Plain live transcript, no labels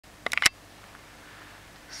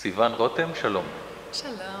Sivan Roem, Shalom,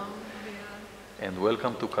 Shalom. and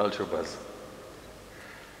welcome to CultureBuzz.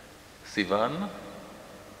 Sivan,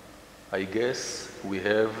 I guess we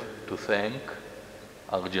have to thank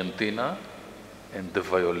Argentina and the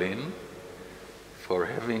violin for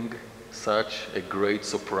having such a great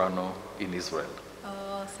soprano in Israel.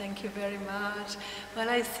 Oh, thank you very much. Well,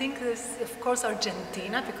 I think this, of course,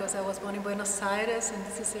 Argentina, because I was born in Buenos Aires, and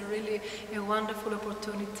this is a wonderful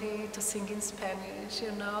opportunity to sing in Spanish,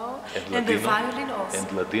 you know. And the Ladino? violin also.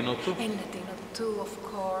 And Ladino too? And Ladino too, of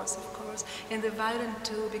course, of course. And the violin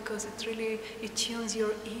too, because it tunes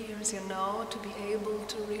your ears, you know. To be able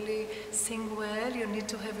to really sing well, you need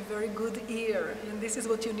to have a very good ear. And this is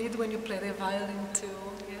what you need when you play the violin too,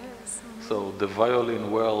 yes. So the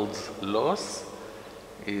violin world's loss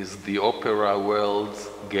is the opera world's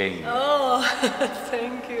gain. Oh,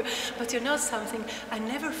 thank you. But you know something, I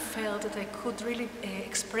never felt that I could really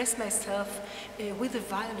express myself with the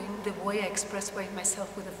violin the way I express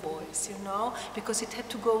myself with the voice, you know, because it had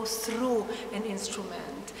to go through an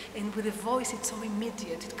instrument. And with the voice, it's so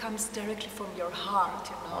immediate. It comes directly from your heart,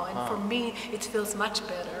 you know, and for me, it feels much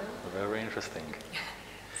better. Very interesting.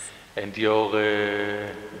 And your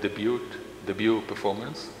debut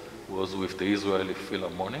performance was with the Israeli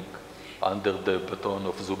Philharmonic under the baton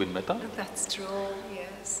of Zubin Mehta. That's true,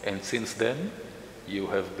 yes. And since then, you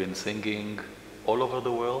have been singing all over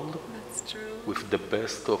the world. That's true. With the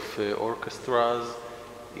best of orchestras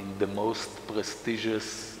in the most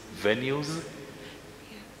prestigious venues.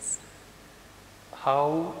 Yes.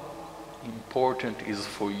 How important is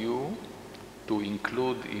for you to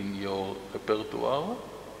include in your repertoire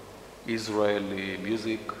Israeli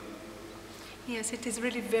music? Yes, it is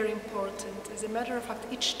really very important. As a matter of fact,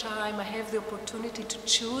 each time I have the opportunity to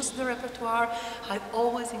choose the repertoire, I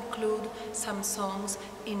always include some songs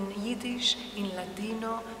in Yiddish, in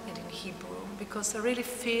Ladino, and in Hebrew, because I really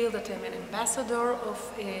feel that I'm an ambassador of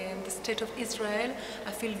the state of Israel.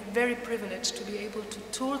 I feel very privileged to be able to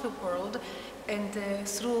tour the world and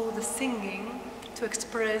through the singing to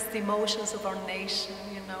express the emotions of our nation.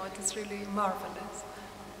 You know, it is really marvelous.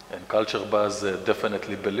 And CultureBuzz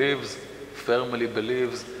definitely firmly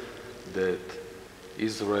believes that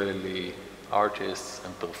Israeli artists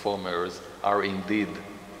and performers are indeed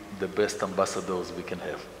the best ambassadors we can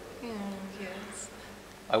have. Yes.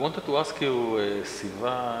 I wanted to ask you,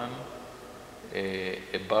 Sivan,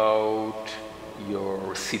 about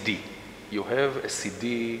your CD. You have a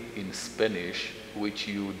CD in Spanish which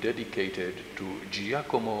you dedicated to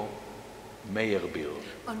Giacomo Meyerbeer.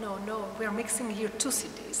 Oh, no, we are mixing here two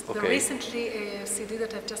CDs. Okay. The recently CD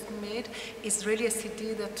that I've just made is really a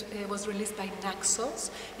CD that was released by Naxos,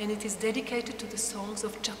 and it is dedicated to the songs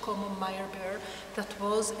of Giacomo Meyerbeer, that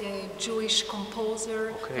was a Jewish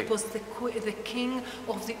composer, that was the king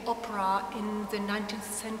of the opera in the 19th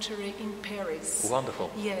century in Paris. Wonderful.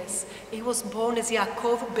 Yes, he was born as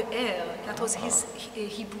Yaakov Be'er, that was his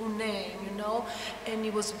Hebrew name, you know, and he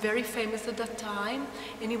was very famous at that time,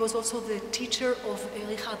 and he was also the teacher of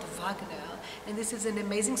Richard Wagner. And this is an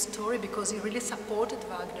amazing story because he really supported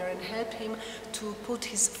Wagner and helped him to put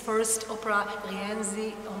his first opera,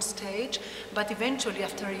 Rienzi, on stage. But eventually,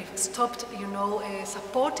 after he stopped, you know,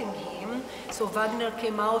 supporting him, so Wagner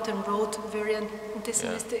came out and wrote a very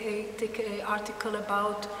anti-Semitic article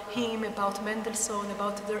about him, about Mendelssohn,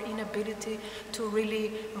 about their inability to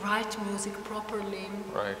really write music properly.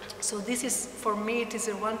 Right. So this is, for me, it is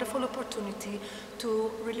a wonderful opportunity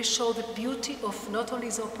to really show the beauty of not only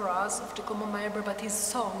his operas, of Giacomo Meyerbeer, but his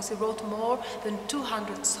songs. He wrote more than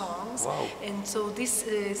 200 songs. Wow. And so this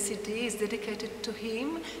CD is dedicated to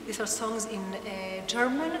him. These are songs in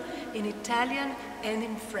German, in Italian, and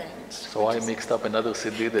in French. So I mixed up another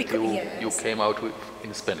CD that you came out with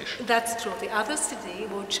in Spanish. That's true. The other CD,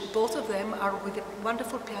 which both of them are with a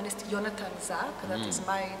wonderful pianist, Yonatan, Zack, that is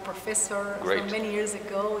my professor from many years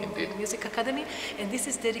ago in the Music Academy. And this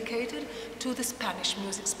is dedicated to the Spanish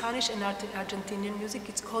music, Spanish and Argentinian music.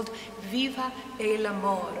 It's called Viva el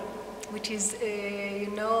Amor, which is,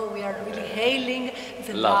 you know, we are really hailing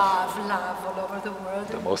the love all over the world.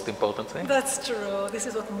 The most important thing. That's true. This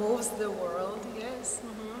is what moves the world, yes.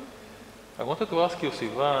 I wanted to ask you,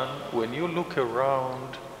 Sivan, when you look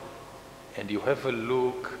around and you have a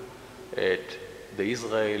look at the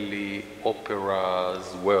Israeli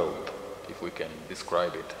opera's world, if we can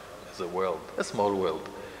describe it as a world, a small world,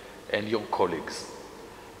 and your colleagues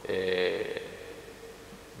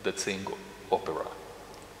that sing opera,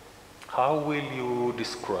 how will you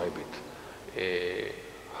describe it?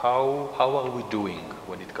 How are we doing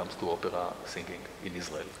when it comes to opera singing in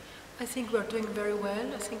Israel? I think we're doing very well.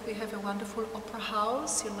 I think we have a wonderful opera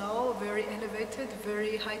house, you know, very elevated,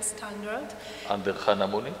 very high standard. Under Hannah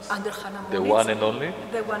Munitz? Under Hannah Munitz. The one and only?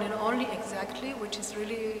 The one and only, exactly, which is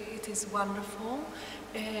really, it is wonderful.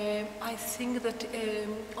 I think that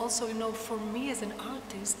also, you know, for me as an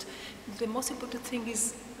artist, the most important thing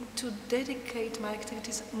is to dedicate my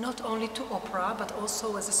activities not only to opera, but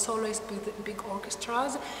also as a soloist with big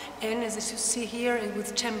orchestras, and as you see here,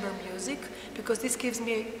 with chamber music, because this gives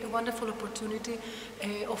me a wonderful opportunity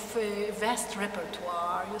of a vast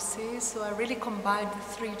repertoire, you see. So I really combine the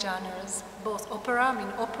three genres, both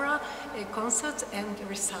opera, concerts, and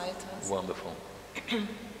recitals. Wonderful.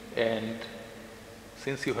 And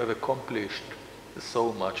since you have accomplished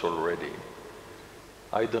so much already,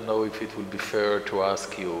 I don't know if it will be fair to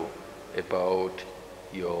ask you about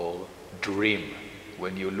your dream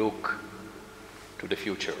when you look to the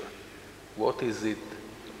future. What is it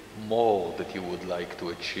more that you would like to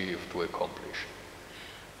achieve, to accomplish?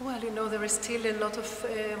 Well, you know, there is still a lot of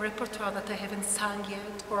repertoire that I haven't sung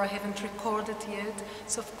yet, or I haven't recorded yet.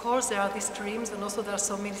 So of course there are these dreams, and also there are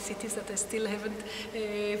so many cities that I still haven't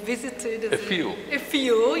visited. A few. A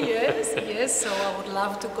few, yes, yes. So I would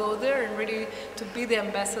love to go there and really to be the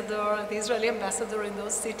ambassador, the Israeli ambassador in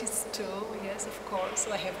those cities too. Yes, of course.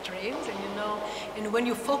 So I have dreams, and you know, and when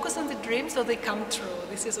you focus on the dreams, so they come true.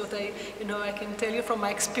 This is what I can tell you from my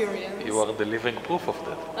experience. You are the living proof of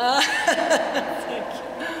that. Thank you.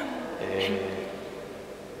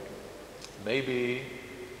 Maybe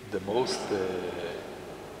the most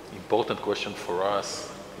important question for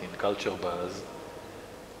us in CultureBuzz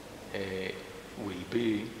will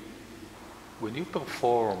be, when you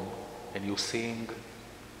perform and you sing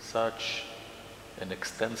such an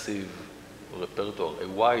extensive repertoire, a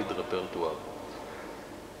wide repertoire,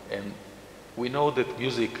 and we know that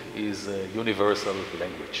music is a universal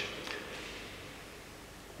language,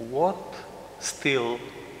 what still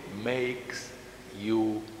makes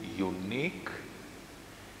you unique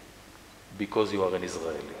because you are an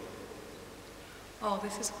Israeli? Oh,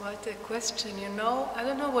 this is quite a question, you know. I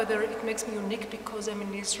don't know whether it makes me unique because I'm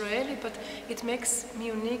an Israeli, but it makes me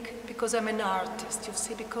unique because I'm an artist, you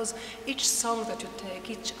see, because each song that you take,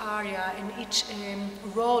 each aria, and each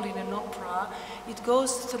role in an opera, it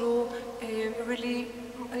goes through really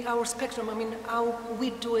our spectrum. I mean, how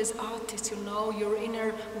we do as artists, you know, your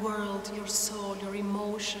inner world, your soul, your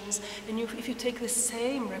emotions. And if you take the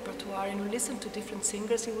same repertoire and you listen to different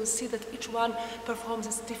singers, you will see that each one performs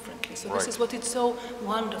it differently. So This is what is so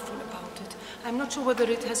wonderful about it. I'm not sure whether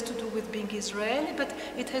it has to do with being Israeli, but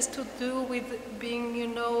it has to do with being, you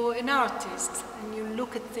know, an artist. And you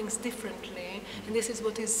look at things differently. And this is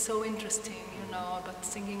what is so interesting, you know, about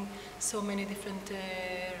singing so many different,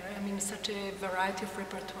 such a variety of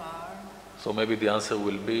repertoire. So maybe the answer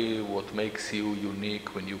will be, what makes you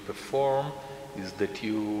unique when you perform is that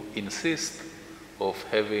you insist of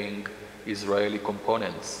having Israeli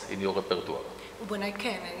components in your repertoire. When I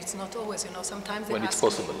can, and it's not always, you know, sometimes when it's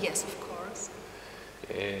possible. Yes, of course.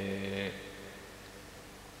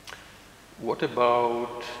 What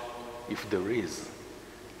about if there is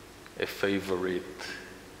a favorite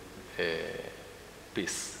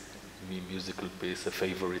piece, musical piece, a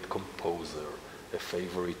favorite composer, a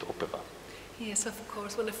favorite opera? Yes, of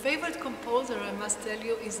course. Well, a favorite composer, I must tell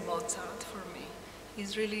you, is Mozart for me.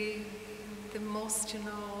 He's really the most, you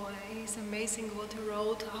know, he's amazing what he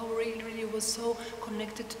wrote, how he really was so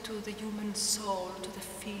connected to the human soul, to the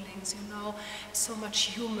feelings, you know, so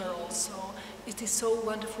much humor also. It is so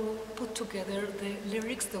wonderful put together, the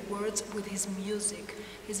lyrics, the words with his music.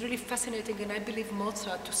 It's really fascinating, and I believe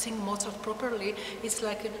Mozart, to sing Mozart properly, it's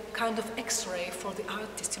like a kind of X-ray for the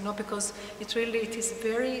artist, you know, because it is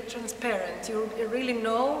very transparent. You really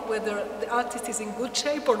know whether the artist is in good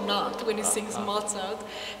shape or not when he sings Mozart,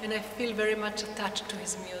 and I feel very much attached to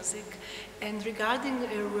his music. And regarding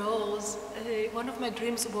Rose, one of my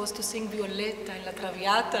dreams was to sing Violetta in La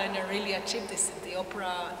Traviata, and I really achieved this at the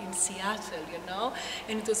opera in Seattle, you know,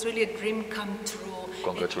 and it was really a dream come true.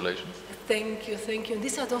 Congratulations. Thank you, thank you. And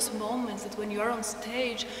these are those moments that when you are on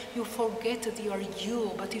stage, you forget that you are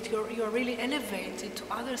you, but you are really elevated to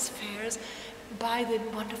other spheres by the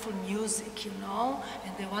wonderful music, you know,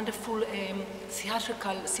 and the wonderful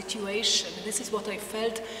theatrical situation. And this is what I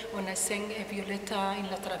felt when I sang Violetta in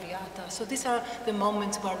La Traviata. So these are the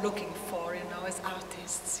moments we are looking for, you know, as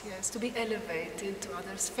artists, yes, to be elevated to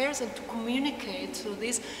other spheres and to communicate through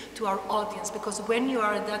this to our audience, because when you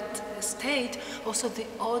are at that state, also the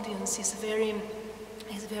audience is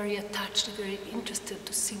very attached, very interested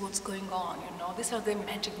to see what's going on, you know. These are the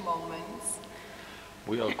magic moments.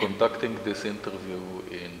 We are conducting this interview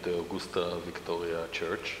in the Augusta Victoria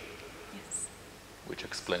Church. Yes. which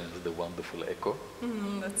explains the wonderful echo.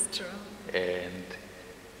 That's true. And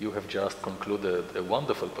you have just concluded a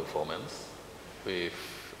wonderful performance with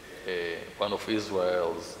one of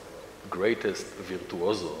Israel's greatest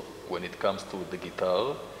virtuoso when it comes to the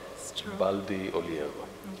guitar, Baldi Olier.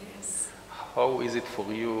 Yes. How is it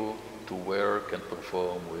for you to work and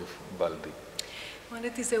perform with Baldi? Well,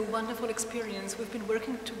 it is a wonderful experience. We've been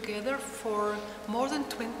working together for more than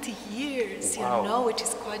 20 years, wow. You know, which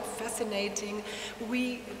is quite fascinating.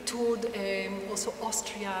 We toured also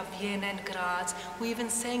Austria, Vienna, and Graz. We even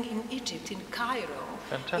sang in Egypt, in Cairo,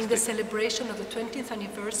 Fantastic. in the celebration of the 20th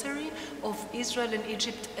anniversary of Israel and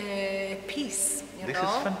Egypt peace. This is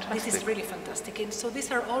fantastic. This is really fantastic. And so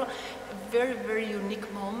these are all very, very unique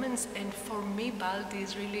moments. And for me, Baldi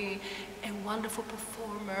is really a wonderful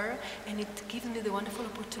performer, and it gives me the wonderful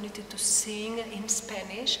opportunity to sing in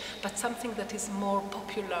Spanish, but something that is more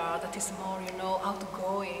popular, that is more, you know,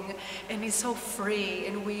 outgoing, and is so free.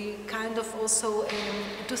 And we kind of also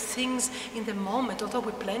do things in the moment. Although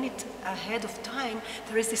we plan it ahead of time,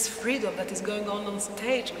 there is this freedom that is going on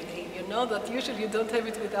stage with him, you know, that usually you don't have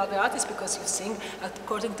it with other artists because you sing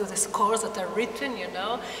according to the scores that are written, you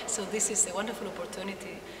know. So this is a wonderful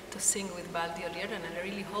opportunity to sing with Baldi Olier, and I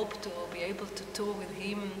really hope to be able to tour with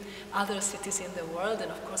him other cities in the world,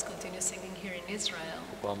 and of course continue singing here in Israel.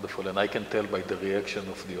 Wonderful, and I can tell by the reaction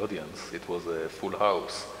of the audience, it was a full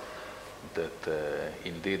house, that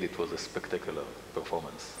indeed it was a spectacular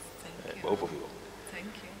performance, both of you. Thank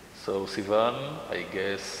you. So Sivan, I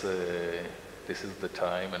guess this is the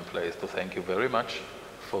time and place to thank you very much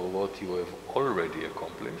for what you have already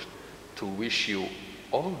accomplished, to wish you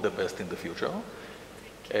all the best in the future,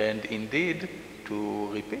 and indeed to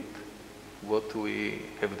repeat what we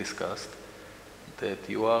have discussed, that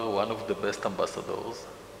you are one of the best ambassadors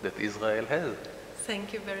that Israel has.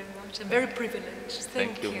 Thank you very much. I'm very privileged.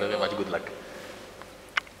 Thank you very much. Good luck.